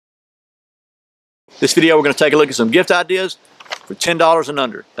This video we're going to take a look at some gift ideas for $10 and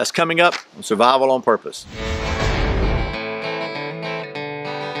under. That's coming up on Survival on Purpose.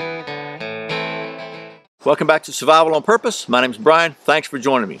 Welcome back to Survival on Purpose. My name is Brian. Thanks for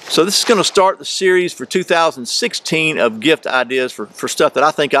joining me. So this is going to start the series for 2016 of gift ideas for stuff that I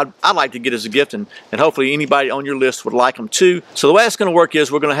think I'd like to get as a gift, and hopefully anybody on your list would like them too. So the way it's going to work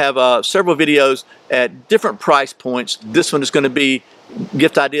is we're going to have several videos at different price points. This one is going to be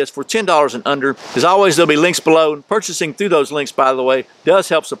gift ideas for $10 and under. As always, there'll be links below, and purchasing through those links, by the way, does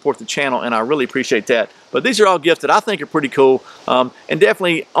help support the channel, and I really appreciate that. But these are all gifts that I think are pretty cool, and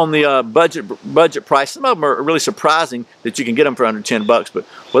definitely on the budget price. Some of them are really surprising that you can get them for under 10 bucks. But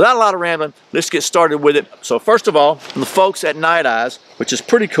without a lot of rambling, let's get started with it. So first of all, from the folks at Nite Ize, which is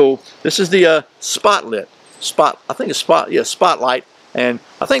pretty cool, this is the Spotlit. Spotlight. And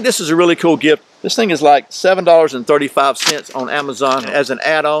I think this is a really cool gift. This thing is like $7.35 on Amazon as an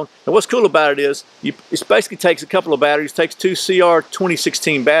add-on. And what's cool about it is it basically takes a couple of batteries, takes two CR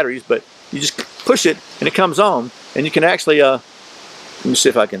 2016 batteries, but you just push it and it comes on, and you can actually, let me see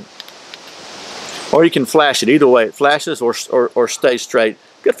if I can, or you can flash it. Either way, it flashes or stays straight.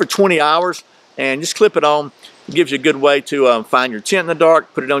 Good for 20 hours, and just clip it on. It gives you a good way to find your tent in the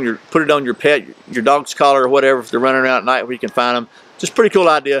dark, put it on your pet, your dog's collar or whatever, if they're running around at night where you can find them. Just pretty cool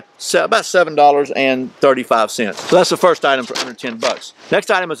idea. About $7.35. So that's the first item for under 10 bucks.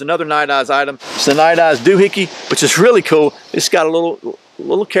 Next item is another Nite Ize item. It's the Nite Ize Doohickey, which is really cool. It's got a little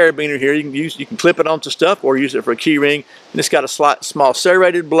carabiner here. You can clip it onto stuff or use it for a key ring. And it's got a small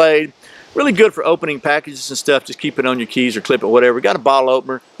serrated blade. Really good for opening packages and stuff. Just keep it on your keys or clip it, whatever. Got a bottle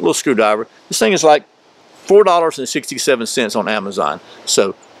opener, a little screwdriver. This thing is like $4.67 on Amazon.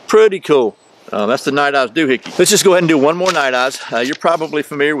 So pretty cool. That's the Nite Ize Doohickey. Let's just go ahead and do one more Nite Ize. You're probably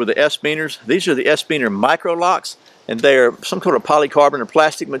familiar with the S-Beaners. These are the S-Beaner micro locks, and they're some kind of polycarbonate or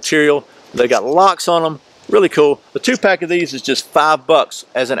plastic material. They got locks on them. Really cool. The 2-pack of these is just $5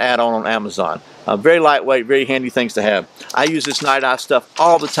 as an add-on on Amazon. Very lightweight, very handy things to have. I use this Nite Ize stuff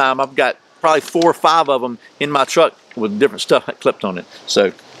all the time. I've got probably 4 or 5 of them in my truck with different stuff clipped on it.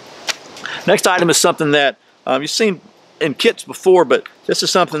 So next item is something that you've seen in kits before, but this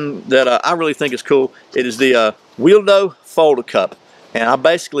is something that I really think is cool. It is the Wildo Fold-A-Cup, and I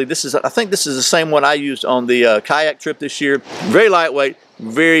think this is the same one I used on the kayak trip this year. Very lightweight,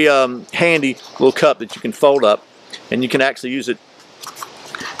 very handy little cup that you can fold up, and you can actually use it.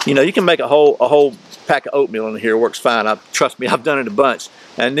 You know, you can make a whole pack of oatmeal in here. It works fine. Trust me, I've done it a bunch.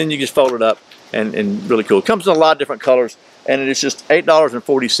 And then you just fold it up, and really cool. It comes in a lot of different colors, and it is just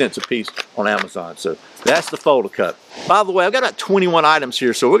 $8.40 a piece on Amazon. So that's the Fold-A-Cup. By the way, I've got about 21 items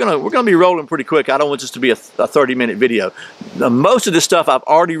here, so we're gonna be rolling pretty quick. I don't want this to be a 30-minute video. Most of this stuff I've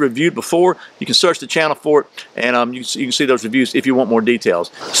already reviewed before. You can search the channel for it, and you can see those reviews if you want more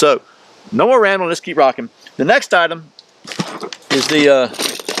details. So no more rambling. Let's keep rocking. The next item is the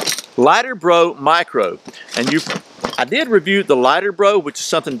Lighter Bro Micro, and I did review the Lighter Bro, which is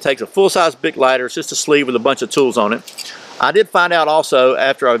something that takes a full-size big lighter. It's just a sleeve with a bunch of tools on it. I did find out also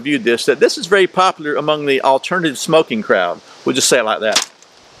after I reviewed this that this is very popular among the alternative smoking crowd. We'll just say it like that.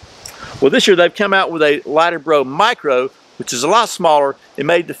 Well, this year they've come out with a Lighter Bro Micro, which is a lot smaller and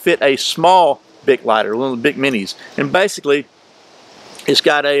made to fit a small Bic lighter, one of the Bic Minis. And basically, it's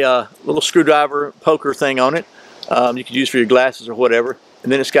got a little screwdriver poker thing on it. You could use for your glasses or whatever.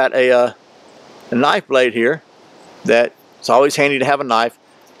 And then it's got a knife blade here. That it's always handy to have a knife.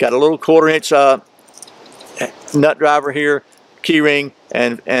 Got a little 1/4-inch nut driver here, key ring,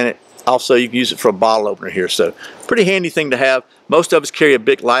 and also you can use it for a bottle opener here. So pretty handy thing to have. Most of us carry a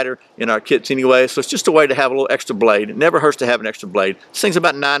Bic lighter in our kits anyway, so it's just a way to have a little extra blade. It never hurts to have an extra blade. This thing's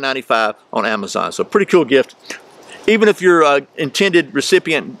about $9.95 on Amazon, so pretty cool gift. Even if your intended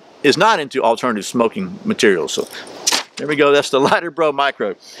recipient is not into alternative smoking materials. So there we go. That's the Lighter Bro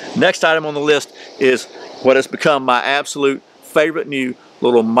Micro. Next item on the list is what has become my absolute favorite new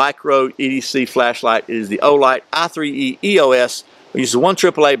little micro EDC flashlight. It is the Olight i3E EOS. It uses one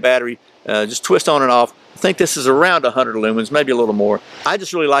AAA battery. Just twist on and off. I think this is around 100 lumens, maybe a little more. I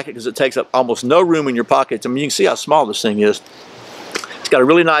just really like it because it takes up almost no room in your pockets. I mean, you can see how small this thing is. It's got a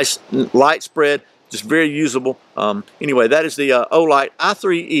really nice light spread, just very usable. Anyway, that is the Olight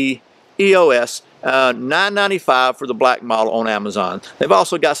i3E EOS. $9.95 for the black model on Amazon. They've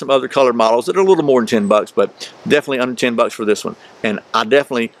also got some other colored models that are a little more than 10 bucks, but definitely under 10 bucks for this one. And I'm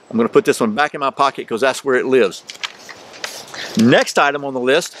going to put this one back in my pocket because that's where it lives. Next item on the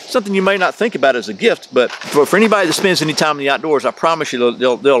list, something you may not think about as a gift, but for anybody that spends any time in the outdoors, I promise you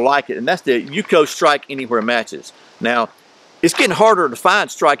they'll like it, and that's the UCO Strike Anywhere Matches. Now, it's getting harder to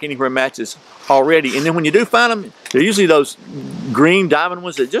find strike anywhere matches already. And then when you do find them, they're usually those green diamond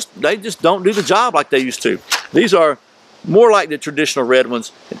ones that they just don't do the job like they used to. These are more like the traditional red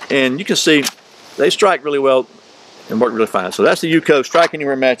ones, and you can see they strike really well and work really fine. So that's the UCO strike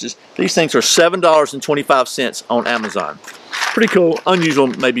anywhere matches. These things are $7.25 on Amazon. Pretty cool, unusual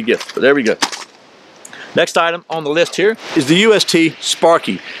maybe gift, but there we go. Next item on the list here is the UST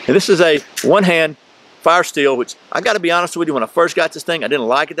Sparkie, and this is a one-hand fire steel, which I got to be honest with you, when I first got this thing, I didn't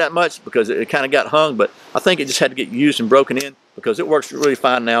like it that much because it kind of got hung, but I think it just had to get used and broken in because it works really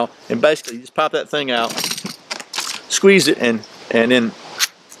fine now. And basically, you just pop that thing out, squeeze it, and then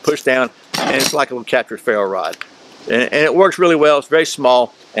push down, and it's like a little Schrade Ferro Rod. And it works really well. It's very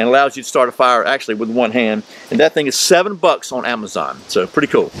small and allows you to start a fire actually with one hand. And that thing is $7 on Amazon, so pretty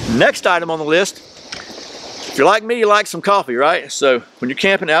cool. Next item on the list, if you're like me, you like some coffee, right? So when you're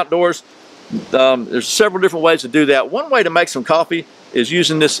camping outdoors, there's several different ways to do that. One way to make some coffee is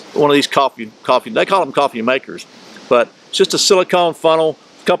using one of these coffee, they call them coffee makers, but it's just a silicone funnel,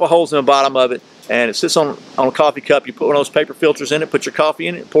 a couple holes in the bottom of it, and it sits on a coffee cup. You put one of those paper filters in it, put your coffee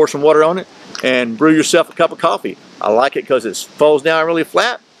in it, pour some water on it, and brew yourself a cup of coffee. I like it because it folds down really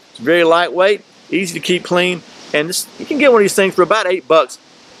flat, it's very lightweight, easy to keep clean, and you can get one of these things for about $8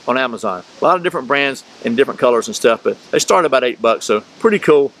 on Amazon. A lot of different brands and different colors and stuff, but they start about $8, so pretty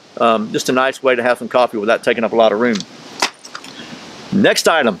cool. Just a nice way to have some coffee without taking up a lot of room. Next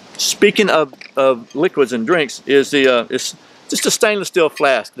item, speaking of liquids and drinks, is it's just a stainless steel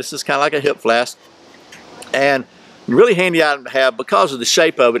flask. This is kind of like a hip flask, and really handy item to have because of the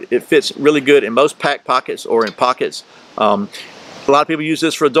shape of it. It fits really good in most pack pockets or in pockets. A lot of people use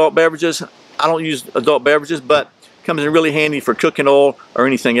this for adult beverages. I don't use adult beverages, but it comes in really handy for cooking oil or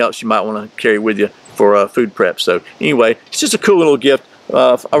anything else you might want to carry with you for food prep. So anyway, it's just a cool little gift.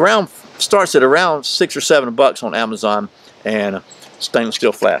 Starts at around $6 or $7 on Amazon, and stainless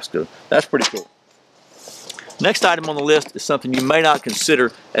steel flask. So that's pretty cool. Next item on the list is something you may not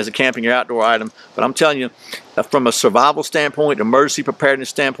consider as a camping or outdoor item, but I'm telling you, from a survival standpoint, emergency preparedness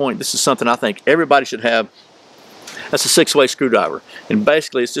standpoint, this is something I think everybody should have. That's a 6-way screwdriver, and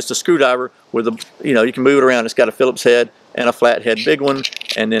basically it's just a screwdriver with you can move it around. It's got a Phillips head and a flathead big one,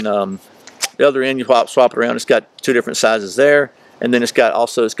 and then the other end you swap it around. It's got 2 different sizes there. And then it's got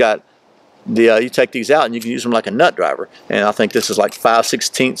the, you take these out and you can use them like a nut driver. And I think this is like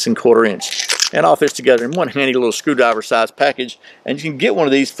 5/16 and 1/4 inch. And all fits together in one handy little screwdriver size package. And you can get one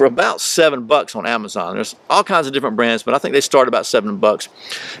of these for about $7 on Amazon. There's all kinds of different brands, but I think they start about $7.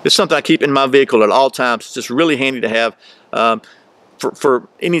 It's something I keep in my vehicle at all times. It's just really handy to have for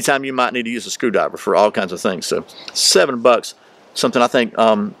any time you might need to use a screwdriver for all kinds of things. So $7, something I think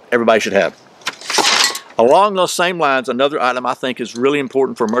everybody should have. Along those same lines, another item I think is really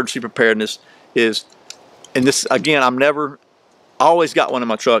important for emergency preparedness is, and this again, always got one in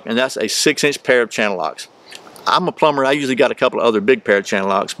my truck, and that's a 6-inch pair of channel locks. I'm a plumber. I usually got a couple of other big pair of channel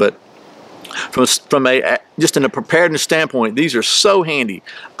locks, but just in a preparedness standpoint, these are so handy.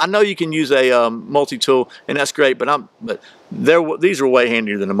 I know you can use a multi-tool, and that's great, but these are way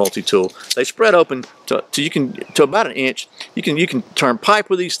handier than a multi-tool. They spread open to about 1 inch. You can turn pipe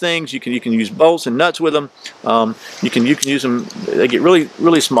with these things. You can use bolts and nuts with them. You can use them. They get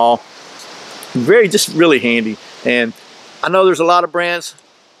really small. Just really handy. And I know there's a lot of brands.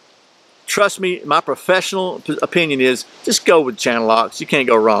 Trust me, my professional opinion is just go with channel locks. You can't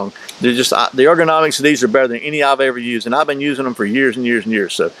go wrong. They're just the ergonomics of these are better than any I've ever used, and I've been using them for years and years and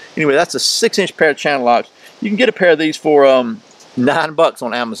years. So anyway, that's a 6-inch pair of channel locks. You can get a pair of these for $9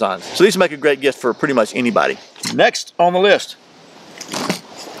 on Amazon. So these make a great gift for pretty much anybody. Next on the list,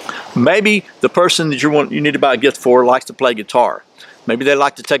 maybe the person that you need to buy a gift for likes to play guitar. Maybe they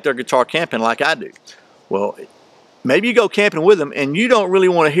like to take their guitar camping like I do. Well, maybe you go camping with them and you don't really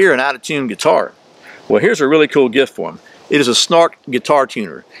want to hear an out-of-tune guitar. Well, here's a really cool gift for them. It is a Snark guitar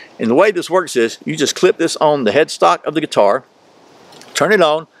tuner. And the way this works is you just clip this on the headstock of the guitar, turn it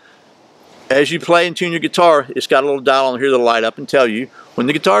on. As you play and tune your guitar, it's got a little dial on here that'll light up and tell you when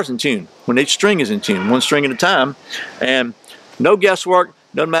the guitar's in tune, when each string is in tune, 1 string at a time. And no guesswork,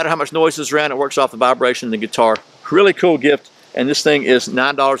 doesn't matter how much noise is around, it works off the vibration of the guitar. Really cool gift, and this thing is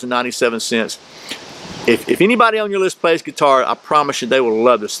 $9.97. If anybody on your list plays guitar, I promise you they will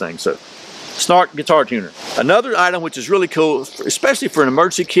love this thing. So, Snark guitar tuner. Another item which is really cool, especially for an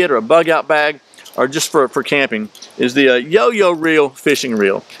emergency kit or a bug out bag, or just for camping, is the yo-yo reel fishing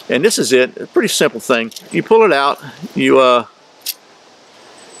reel. And this is it. A pretty simple thing. You pull it out. You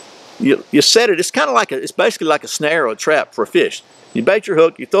set it. It's kind of like it's basically like a snare or a trap for a fish. You bait your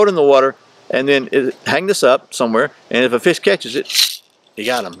hook. You throw it in the water, and then hang this up somewhere. And if a fish catches it, you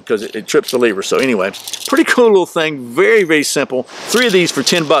got them because it trips the lever. So anyway, pretty cool little thing, very, very simple. 3 of these for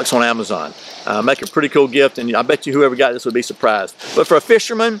 10 bucks on Amazon. Make a pretty cool gift, and I bet you whoever got this would be surprised. But for a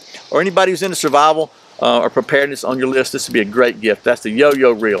fisherman or anybody who's into survival or preparedness on your list, this would be a great gift. That's the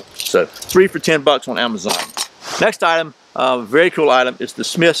yo-yo reel. So 3 for 10 bucks on Amazon. Next item, very cool item, is the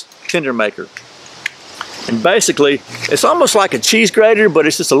Smith's Tinder Maker. And basically, it's almost like a cheese grater, but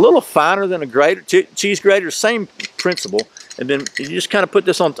it's just a little finer than a grater, cheese grater, same principle. And then you just kind of put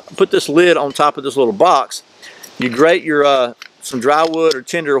this lid on top of this little box. You grate your some dry wood or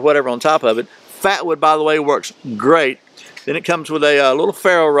tinder or whatever on top of it. Fat wood, by the way, works great. Then it comes with a little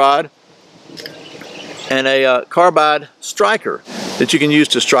ferro rod and a carbide striker that you can use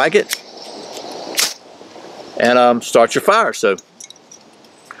to strike it and start your fire. So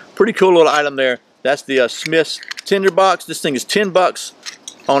pretty cool little item there. That's the Smith's Tinder Box. This thing is 10 bucks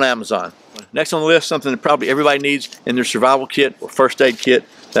on Amazon. Next on the list, something that probably everybody needs in their survival kit or first aid kit.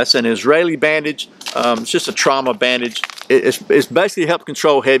 That's an Israeli bandage. It's just a trauma bandage. It's basically help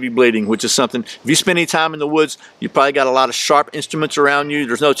control heavy bleeding, which is something, if you spend any time in the woods, you probably got a lot of sharp instruments around you.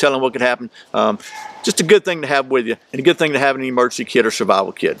 There's no telling what could happen. Just a good thing to have with you, and a good thing to have in an emergency kit or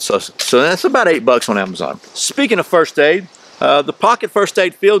survival kit. So that's about 8 bucks on Amazon. Speaking of first aid, the Pocket First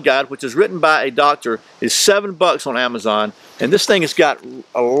Aid Field Guide, which is written by a doctor, is 7 bucks on Amazon. And this thing has got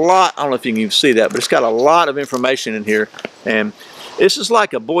a lot, I don't know if you can even see that, but it's got a lot of information in here. And this is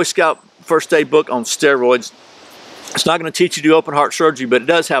like a Boy Scout first aid book on steroids. It's not going to teach you to do open heart surgery, but it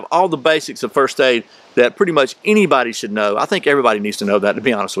does have all the basics of first aid that pretty much anybody should know. I think everybody needs to know that, to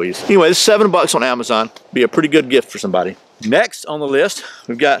be honest with you. Anyway, this is 7 bucks on Amazon. Be a pretty good gift for somebody. Next on the list,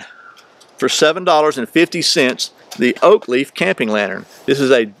 we've got for $7.50 the Oak Leaf Camping Lantern. This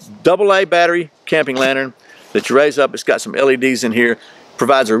is a AA battery camping lantern that you raise up. It's got some LEDs in here.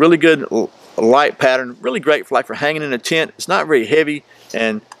 Provides a really good light pattern. Really great for hanging in a tent. It's not very heavy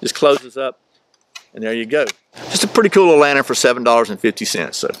and just closes up. And there you go. Just a pretty cool little lantern for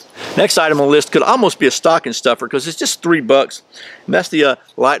 $7.50. So next item on the list could almost be a stocking stuffer because it's just 3 bucks. And that's the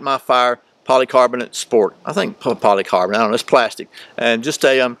Light My Fire polycarbonate spork. I think polycarbonate, I don't know, it's plastic. And just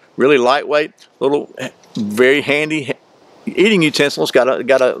a really lightweight, little, very handy eating utensil. It's got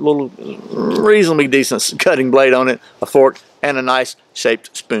a little reasonably decent cutting blade on it, a fork, and a nice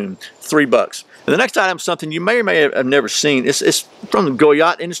shaped spoon. 3 bucks. And the next item is something you may or may have never seen. It's from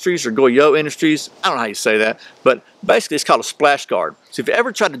Goyot Industries or Goyot Industries. I don't know how you say that, but basically it's called a splash guard. So if you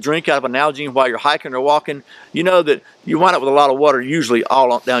ever tried to drink out of an Nalgene while you're hiking or walking, you know that you wind up with a lot of water usually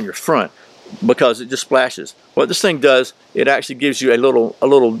all down your front because it just splashes. What this thing does, it actually gives you a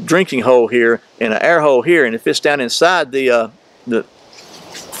little drinking hole here and an air hole here, and it fits down inside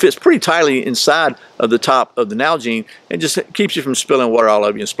fits pretty tightly inside of the top of the Nalgene and just keeps you from spilling water all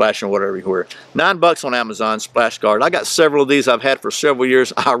over you and splashing water everywhere. 9 bucks on Amazon, splash guard. I got several of these I've had for several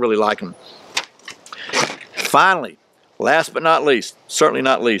years. I really like them. Finally, last but not least, certainly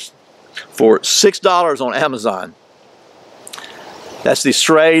not least, for $6 on Amazon, that's the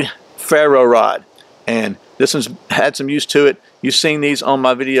Schrade Ferro Rod. And this one's had some use to it. You've seen these on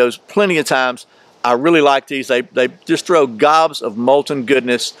my videos plenty of times. I really like these. They just throw gobs of molten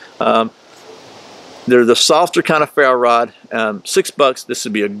goodness. They're the softer kind of ferro rod. 6 bucks. This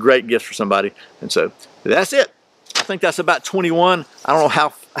would be a great gift for somebody. And so that's it. I think that's about 21. I don't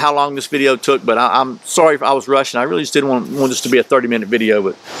know how long this video took, but I'm sorry if I was rushing. I really just didn't want this to be a 30-minute video.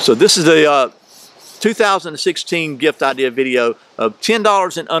 But so this is the 2016 gift idea video of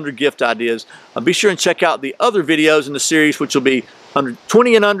 $10 and under gift ideas. Be sure and check out the other videos in the series, which will be under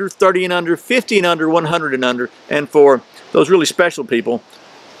 20 and under, 30 and under, 50 and under, 100 and under, and for those really special people,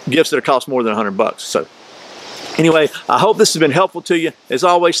 gifts that cost more than 100 bucks. So anyway, I hope this has been helpful to you. As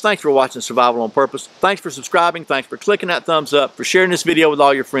always, thanks for watching Survival on Purpose. Thanks for subscribing. Thanks for clicking that thumbs up, for sharing this video with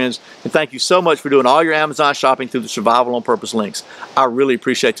all your friends, and thank you so much for doing all your Amazon shopping through the Survival on Purpose links. I really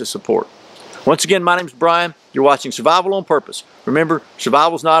appreciate the support. Once again, my name's Brian. You're watching Survival on Purpose. Remember,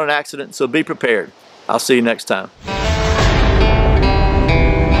 survival's not an accident, so be prepared. I'll see you next time.